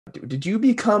Did you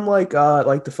become like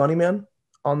the funny man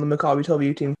on the Maccabi Tel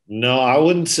Aviv team? No, I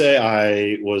wouldn't say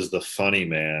I was the funny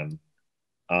man.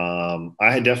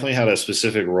 I had definitely had a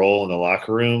specific role in the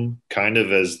locker room, kind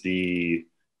of as the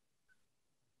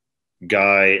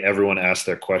guy everyone asked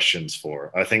their questions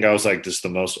for. I think I was like just the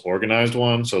most organized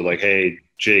one. So like, hey,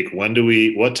 Jake,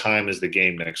 what time is the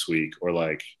game next week? Or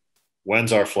like,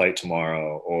 when's our flight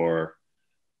tomorrow? Or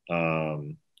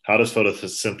how does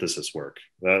photosynthesis work?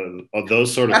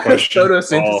 Those sort of How does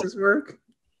questions, photosynthesis work?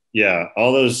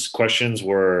 all those questions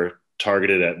were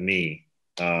targeted at me.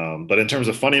 But in terms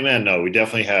of funny man, no, we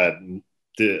definitely had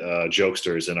the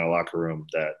jokesters in our locker room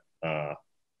that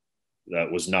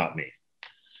was not me.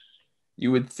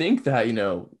 You would think that,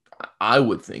 I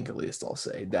would think, at least I'll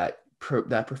say that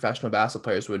that professional basketball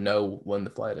players would know when the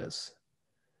flight is.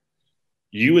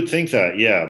 You would think that, yeah,